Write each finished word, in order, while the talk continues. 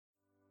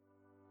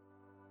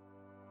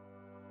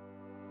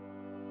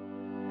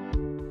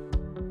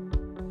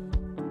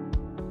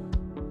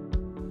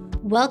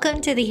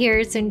Welcome to the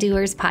Hearers and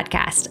Doers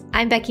podcast.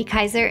 I'm Becky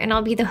Kaiser, and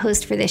I'll be the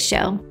host for this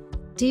show.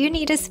 Do you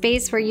need a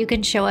space where you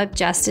can show up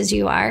just as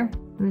you are?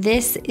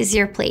 This is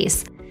your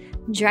place.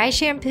 Dry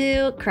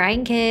shampoo,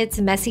 crying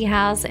kids, messy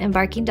house, and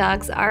barking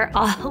dogs are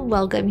all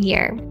welcome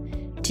here.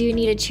 Do you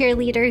need a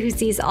cheerleader who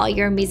sees all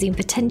your amazing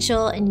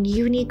potential and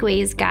unique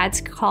ways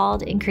God's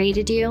called and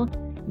created you?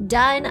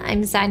 Done.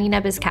 I'm signing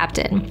up as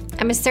captain.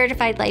 I'm a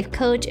certified life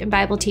coach and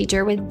Bible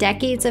teacher with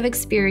decades of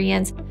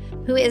experience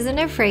who isn't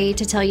afraid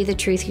to tell you the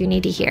truth you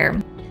need to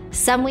hear.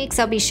 Some weeks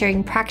I'll be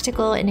sharing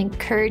practical and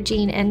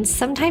encouraging and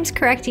sometimes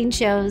correcting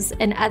shows,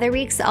 and other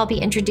weeks I'll be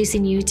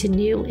introducing you to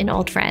new and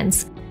old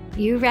friends.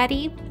 You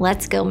ready?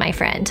 Let's go, my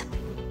friend.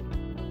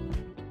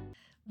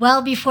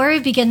 Well, before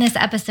we begin this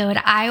episode,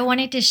 I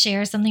wanted to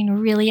share something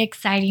really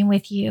exciting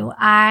with you.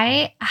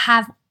 I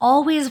have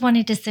always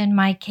wanted to send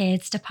my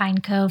kids to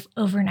Pine Cove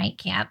overnight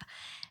camp.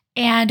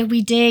 And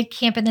we did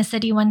camp in the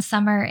city one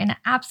summer and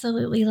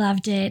absolutely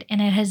loved it.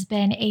 And it has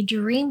been a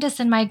dream to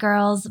send my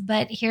girls.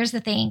 But here's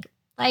the thing,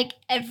 like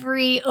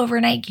every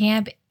overnight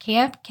camp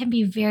can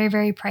be very,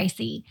 very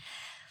pricey.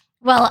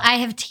 Well, I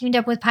have teamed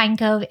up with Pine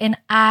Cove, and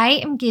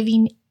I am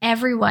giving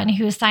everyone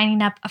who is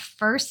signing up a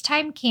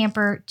first-time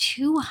camper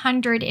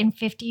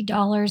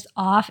 $250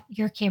 off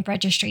your camp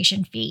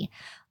registration fee.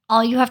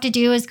 All you have to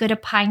do is go to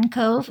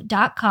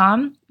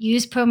pinecove.com,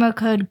 use promo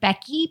code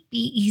Becky,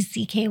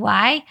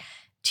 BECKY,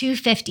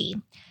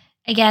 250.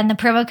 Again, the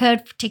promo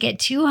code to get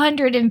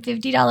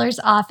 $250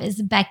 off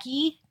is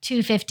Becky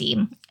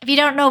 250. If you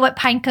don't know what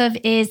Pine Cove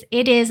is,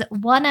 it is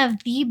one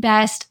of the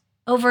best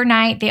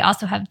overnight. They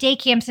also have day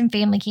camps and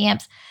family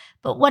camps,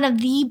 but one of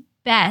the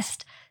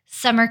best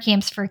summer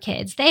camps for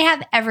kids. They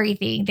have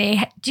everything.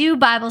 They do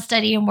Bible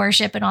study and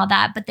worship and all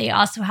that, but they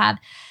also have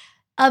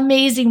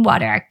amazing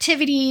water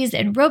activities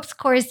and ropes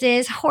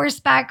courses,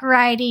 horseback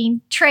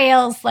riding,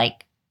 trails,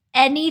 like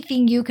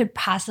anything you could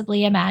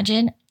possibly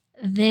imagine.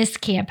 This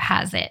camp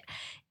has it.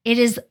 It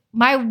is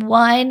my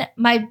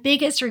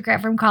biggest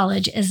regret from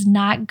college is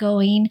not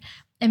going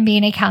and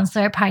being a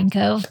counselor at Pine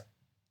Cove,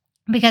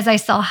 because I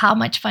saw how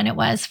much fun it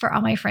was for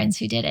all my friends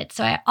who did it.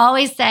 So I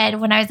always said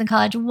when I was in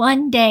college,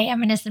 one day I'm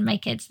going to send my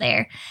kids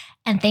there.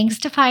 And thanks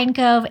to Pine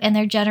Cove and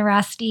their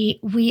generosity,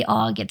 we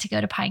all get to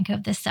go to Pine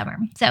Cove this summer.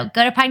 So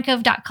go to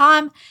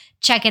pinecove.com,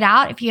 check it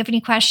out. If you have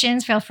any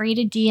questions, feel free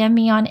to DM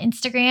me on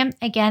Instagram.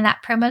 Again,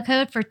 that promo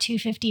code for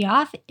 $250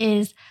 off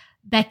is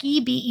Becky,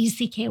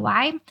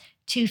 BECKY,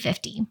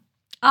 250.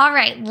 All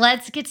right,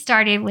 let's get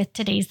started with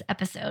today's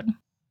episode.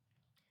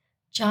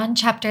 John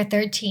chapter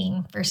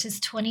 13, verses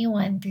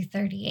 21 through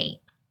 38.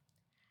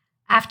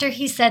 After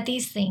he said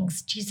these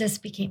things, Jesus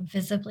became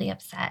visibly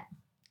upset.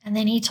 And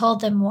then he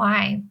told them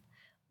why.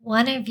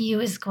 One of you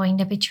is going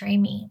to betray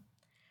me.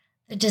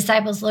 The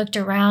disciples looked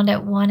around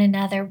at one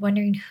another,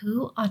 wondering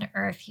who on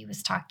earth he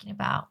was talking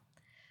about.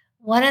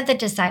 One of the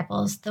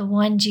disciples, the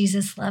one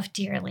Jesus loved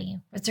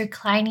dearly, was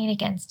reclining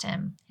against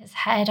him, his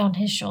head on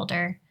his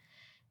shoulder.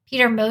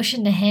 Peter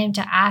motioned to him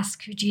to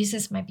ask who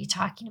Jesus might be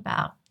talking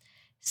about.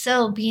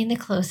 So, being the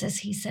closest,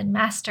 he said,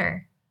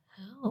 Master,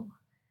 who?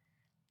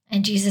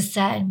 And Jesus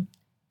said,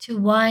 the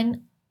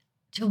one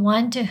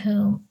to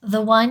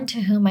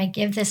whom I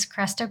give this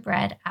crust of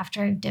bread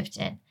after I've dipped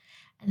it.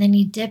 And then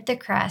he dipped the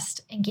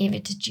crust and gave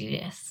it to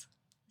Judas,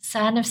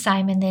 son of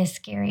Simon the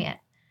Iscariot.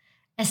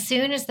 As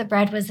soon as the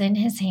bread was in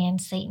his hand,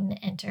 Satan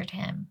entered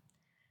him.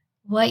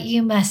 What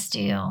you must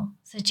do,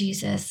 said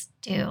Jesus,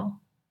 do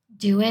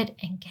it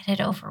and get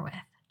it over with.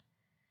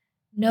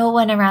 No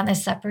one around the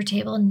supper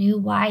table knew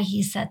why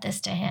he said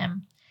this to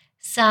him.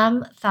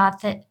 Some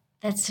thought that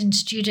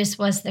since Judas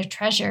was their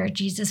treasurer,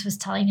 Jesus was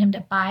telling him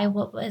to buy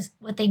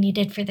what they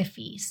needed for the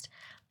feast,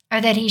 or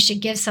that he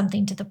should give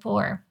something to the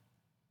poor.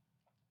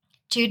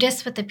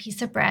 Judas, with a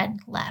piece of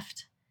bread,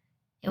 left.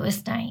 It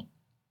was night.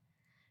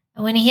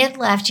 And when he had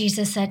left,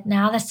 Jesus said,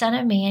 Now the Son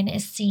of Man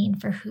is seen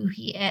for who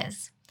he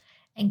is,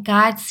 and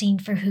God's seen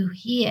for who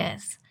he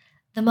is.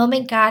 The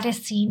moment God is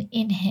seen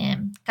in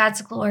him,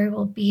 God's glory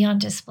will be on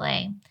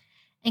display.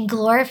 And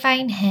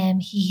glorifying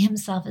him, he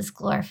himself is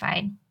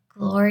glorified.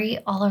 Glory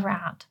all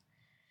around.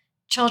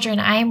 Children,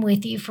 I am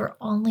with you for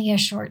only a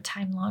short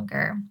time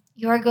longer.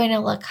 You are going to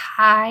look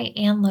high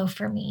and low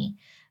for me.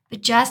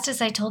 But just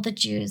as I told the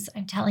Jews,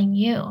 I'm telling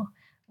you,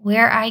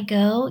 where I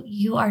go,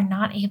 you are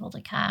not able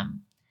to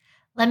come.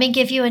 Let me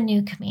give you a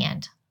new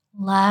command.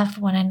 Love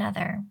one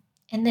another.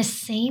 In the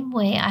same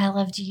way I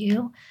loved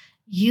you,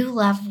 you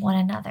love one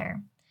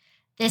another.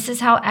 This is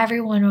how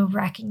everyone will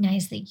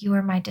recognize that you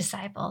are my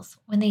disciples,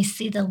 when they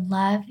see the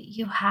love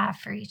you have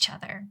for each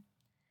other.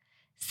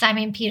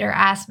 Simon Peter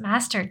asked,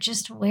 Master,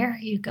 just where are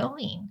you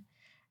going?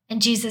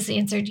 And Jesus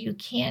answered, You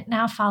can't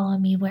now follow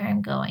me where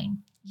I'm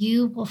going.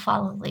 You will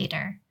follow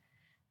later.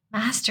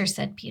 Master,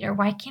 said Peter,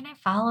 why can't I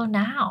follow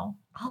now?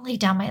 I'll lay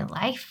down my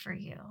life for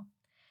you.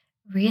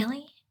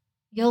 Really?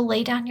 You'll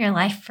lay down your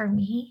life for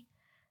me?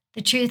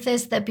 The truth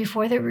is that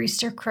before the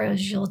rooster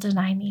crows, you'll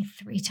deny me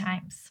 3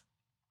 times.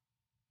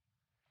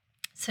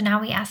 So now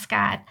we ask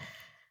God,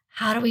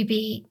 how do we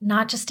be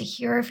not just a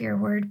hearer of your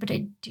word, but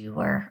a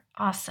doer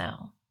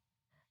also?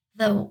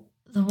 The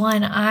the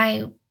one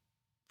I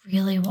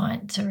really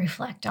want to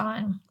reflect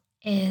on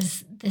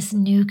is this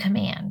new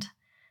command.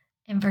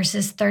 In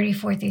verses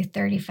 34 through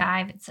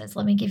 35, it says,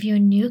 "Let me give you a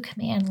new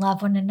command,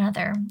 love one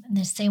another. In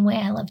the same way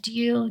I loved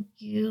you,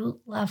 you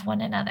love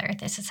one another.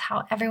 This is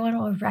how everyone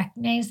will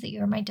recognize that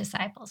you are my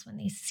disciples, when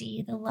they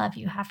see the love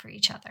you have for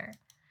each other."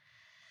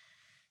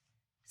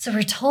 So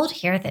we're told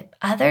here that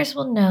others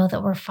will know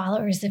that we're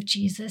followers of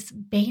Jesus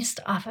based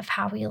off of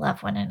how we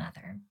love one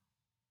another.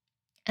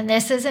 And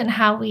this isn't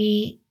how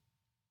it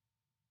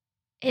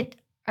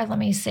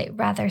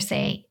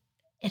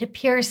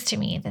appears to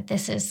me that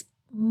this is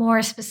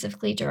more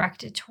specifically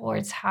directed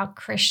towards how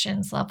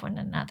Christians love one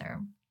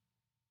another.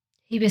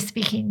 He was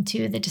speaking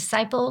to the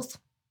disciples,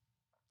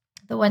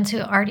 the ones who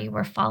already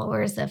were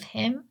followers of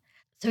him.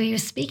 So he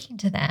was speaking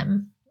to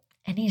them,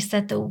 and he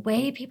said, the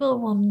way people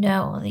will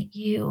know that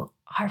you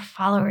are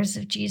followers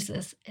of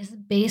Jesus is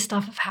based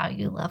off of how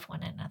you love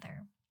one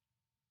another.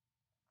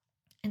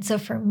 And so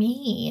for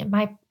me, in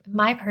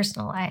my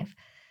personal life,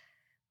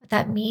 what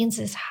that means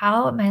is,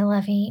 how am I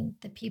loving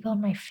the people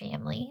in my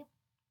family,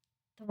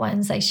 the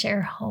ones I share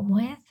a home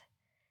with?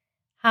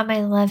 How am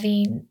I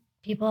loving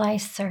people I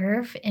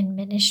serve in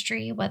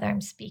ministry, whether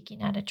I'm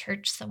speaking at a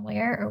church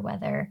somewhere or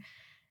whether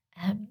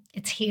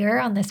it's here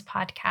on this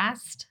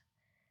podcast?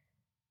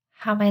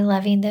 How am I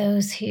loving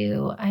those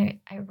who I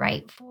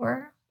write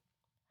for?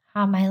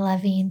 How am I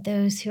loving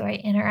those who I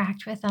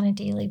interact with on a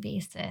daily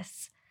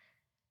basis?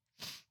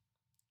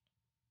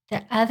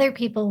 That other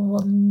people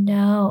will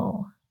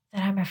know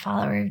that I'm a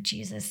follower of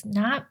Jesus,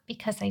 not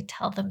because I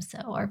tell them so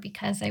or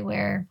because I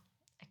wear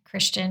a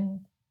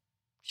Christian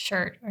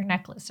shirt or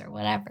necklace or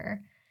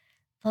whatever.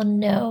 They'll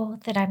know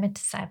that I'm a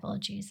disciple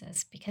of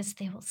Jesus because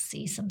they will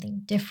see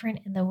something different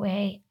in the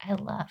way I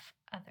love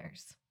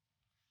others.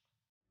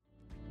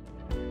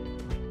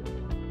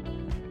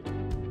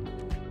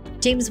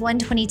 James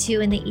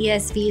 1:22 in the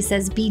ESV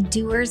says, "Be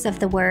doers of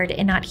the word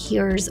and not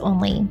hearers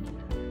only."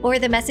 Or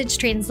the Message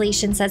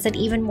translation says it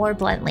even more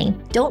bluntly,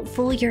 "Don't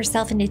fool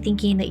yourself into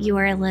thinking that you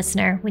are a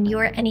listener when you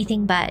are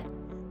anything but,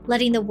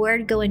 letting the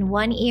word go in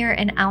one ear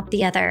and out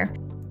the other.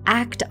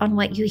 Act on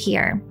what you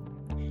hear."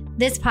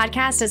 This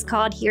podcast is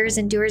called Hearers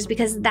and Doers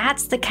because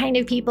that's the kind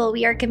of people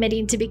we are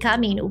committing to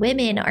becoming,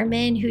 women or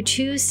men who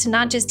choose to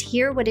not just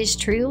hear what is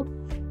true,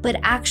 but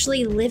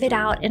actually live it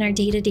out in our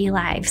day-to-day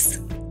lives.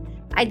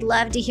 I'd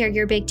love to hear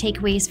your big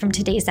takeaways from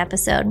today's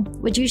episode.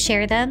 Would you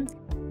share them?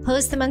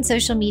 Post them on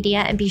social media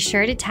and be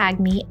sure to tag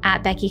me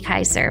at Becky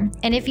Kaiser.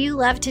 And if you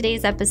love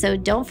today's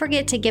episode, don't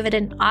forget to give it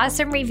an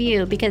awesome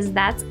review because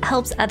that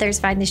helps others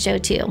find the show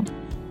too.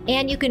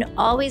 And you can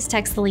always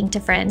text the link to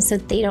friends so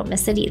they don't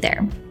miss it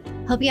either.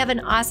 Hope you have an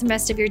awesome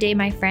rest of your day,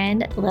 my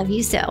friend. Love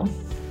you so.